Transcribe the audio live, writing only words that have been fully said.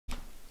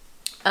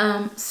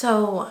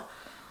So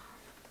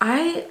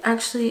I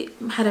actually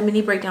had a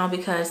mini breakdown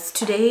because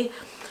today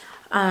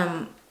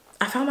I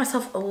found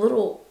myself a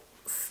little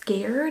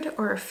scared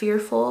or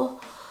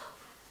fearful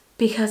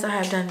because I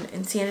have done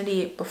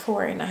insanity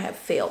before and I have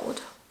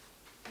failed.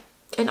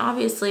 And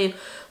obviously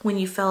when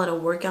you fail at a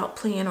workout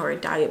plan or a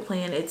diet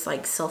plan, it's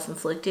like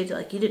self-inflicted.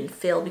 Like you didn't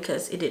fail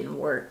because it didn't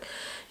work.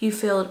 You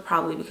failed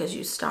probably because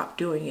you stopped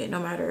doing it, no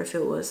matter if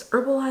it was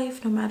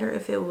Herbalife, no matter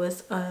if it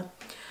was a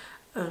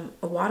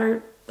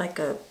water, like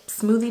a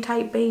smoothie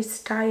type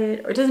based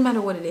diet, or it doesn't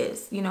matter what it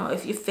is. You know,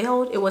 if you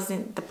failed, it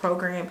wasn't the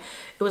program,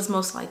 it was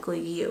most likely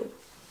you.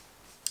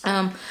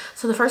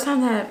 So the first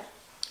time that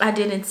I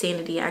did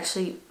insanity, I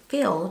actually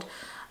failed.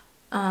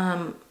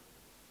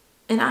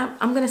 And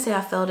I'm going to say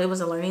I failed. It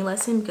was a learning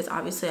lesson because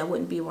obviously I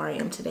wouldn't be where I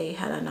am today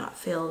had I not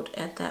failed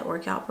at that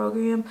workout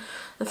program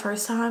the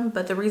first time.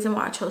 But the reason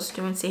why I chose to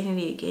do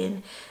insanity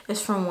again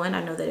is, from one,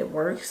 I know that it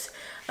works.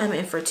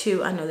 And for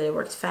two, I know that it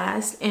works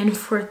fast. And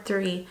for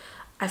three,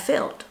 I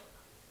failed.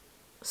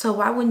 So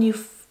why wouldn't you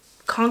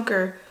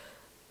conquer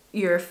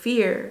your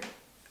fear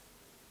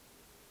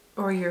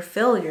or your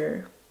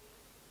failure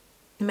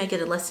and make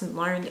it a lesson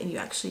learned and you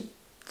actually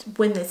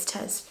win this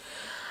test?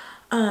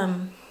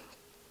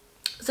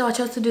 So I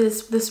chose to do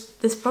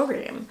this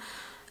program,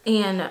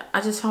 and I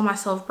just found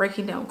myself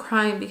breaking down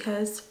crying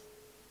because,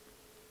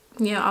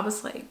 you know, I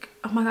was like,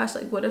 oh my gosh,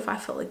 like what if I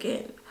fail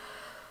again?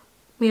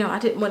 You know, I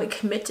didn't want to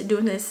commit to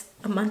doing this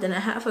a month and a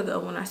half ago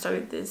when I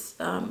started this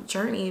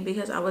journey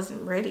because I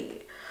wasn't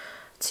ready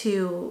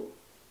to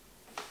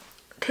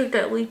take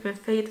that leap in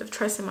faith of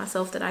trusting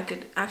myself that I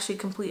could actually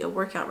complete a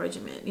workout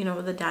regimen. You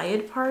know, the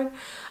diet part,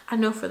 I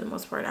know for the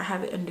most part I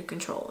have it under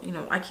control. You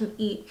know, I can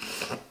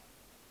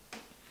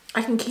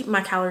keep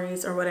my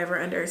calories or whatever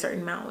under a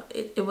certain amount.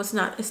 It's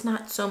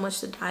not so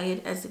much the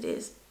diet as it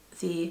is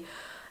the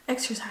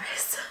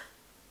exercise.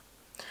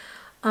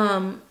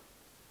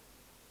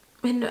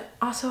 And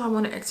also I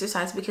want to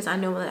exercise because I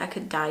know that I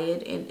could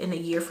diet in a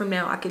year from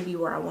now I could be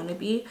where I want to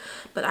be,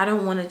 but I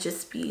don't want to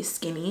just be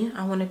skinny.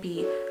 I want to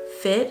be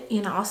fit,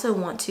 and I also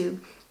want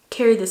to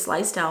carry this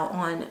lifestyle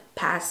on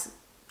past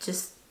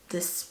just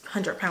this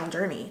 100-pound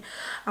journey.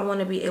 I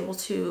want to be able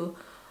to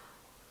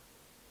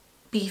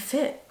be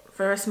fit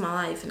for the rest of my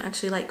life and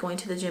actually like going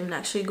to the gym and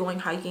actually going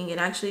hiking and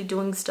actually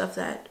doing stuff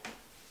that,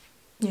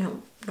 you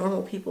know,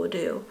 normal people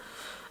do.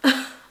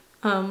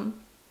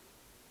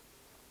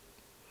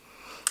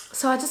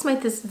 So I just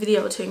made this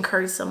video to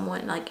encourage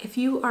someone. Like, if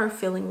you are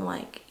feeling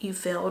like you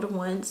failed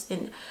once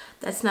and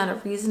that's not a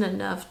reason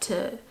enough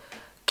to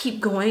keep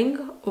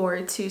going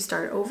or to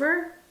start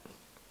over,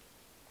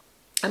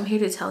 I'm here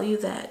to tell you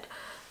that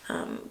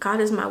God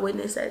is my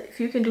witness that if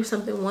you can do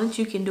something once,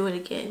 you can do it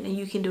again, and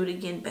you can do it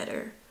again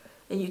better,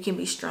 and you can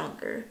be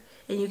stronger,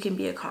 and you can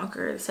be a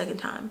conqueror the second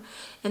time.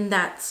 And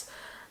that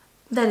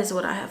is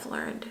what I have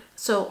learned.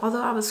 So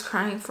although I was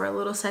crying for a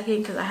little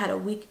second because I had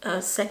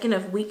a second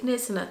of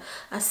weakness and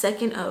a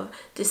second of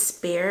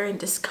despair and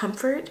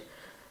discomfort,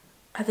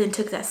 I then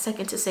took that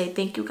second to say,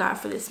 thank you, God,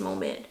 for this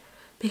moment.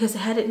 Because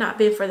had it not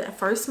been for that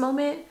first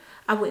moment,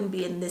 I wouldn't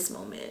be in this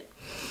moment.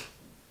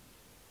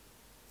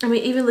 I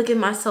mean, even looking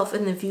at myself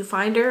in the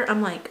viewfinder,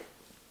 I'm like,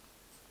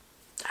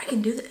 I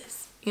can do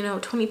this. You know,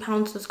 20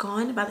 pounds is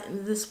gone. By the end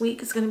of this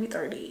week, it's going to be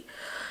 30.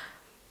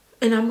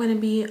 And I'm going to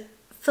be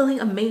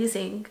feeling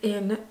amazing,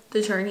 and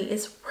the journey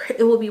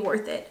it will be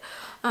worth it.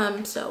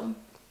 So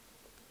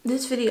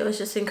this video is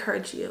just to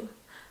encourage you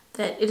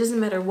that it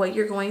doesn't matter what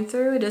you're going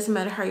through. It doesn't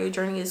matter how your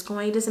journey is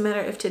going. It doesn't matter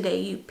if today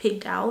you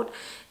pigged out.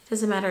 It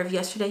doesn't matter if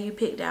yesterday you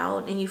pigged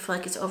out and you feel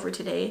like it's over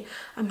today.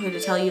 I'm here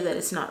to tell you that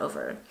it's not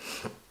over.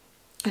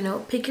 You know,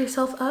 pick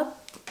yourself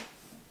up,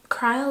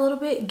 cry a little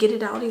bit, get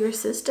it out of your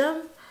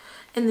system,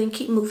 and then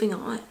keep moving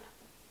on.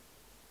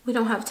 We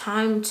don't have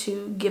time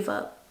to give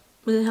up.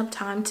 We didn't have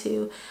time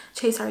to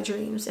chase our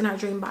dreams in our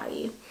dream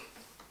body.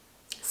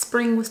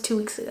 Spring was 2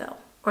 weeks ago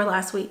or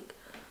last week.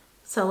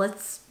 So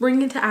let's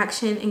bring it to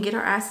action and get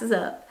our asses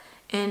up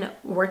and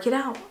work it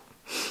out.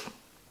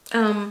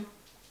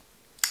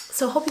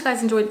 So hope you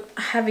guys enjoyed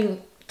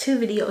having 2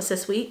 videos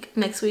this week.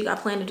 Next week I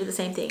plan to do the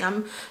same thing.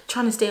 I'm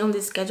trying to stay on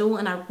this schedule,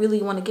 and I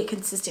really want to get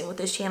consistent with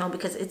this channel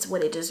because it's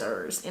what it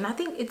deserves. And I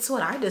think it's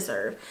what I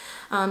deserve.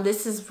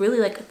 This is really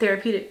like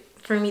therapeutic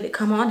for me to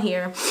come on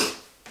here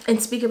and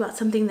speak about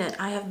something that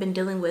I have been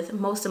dealing with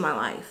most of my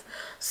life.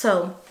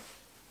 So,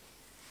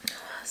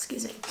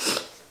 excuse me.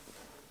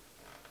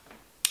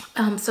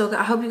 So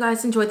I hope you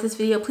guys enjoyed this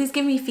video. Please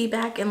give me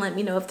feedback and let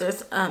me know if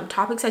there's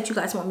topics that you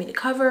guys want me to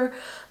cover.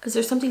 Is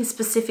there something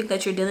specific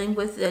that you're dealing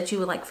with that you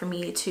would like for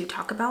me to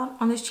talk about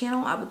on this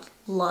channel? I would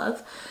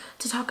love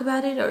to talk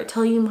about it or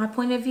tell you my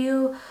point of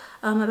view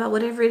about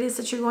whatever it is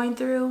that you're going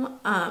through.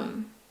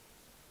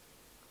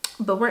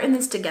 But we're in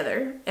this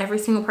together. Every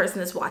single person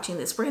that's watching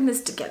this, we're in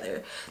this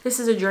together. This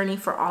is a journey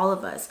for all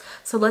of us.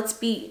 So let's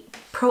be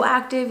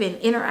proactive and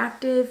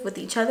interactive with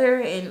each other,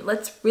 and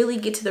let's really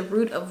get to the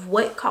root of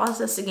what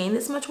caused us to gain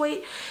this much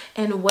weight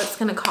and what's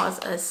going to cause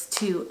us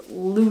to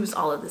lose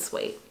all of this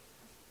weight.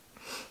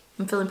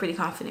 I'm feeling pretty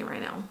confident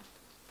right now.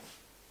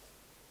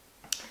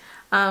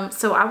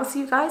 So I will see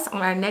you guys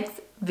on our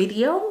next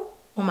video,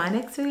 on my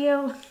next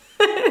video.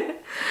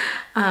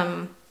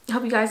 I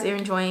hope you guys are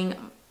enjoying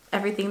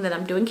everything that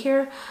I'm doing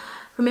here.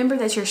 Remember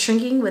that you're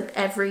shrinking with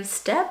every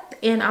step,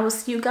 and I will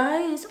see you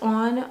guys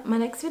on my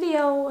next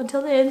video.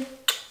 Until then,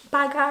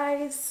 bye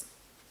guys.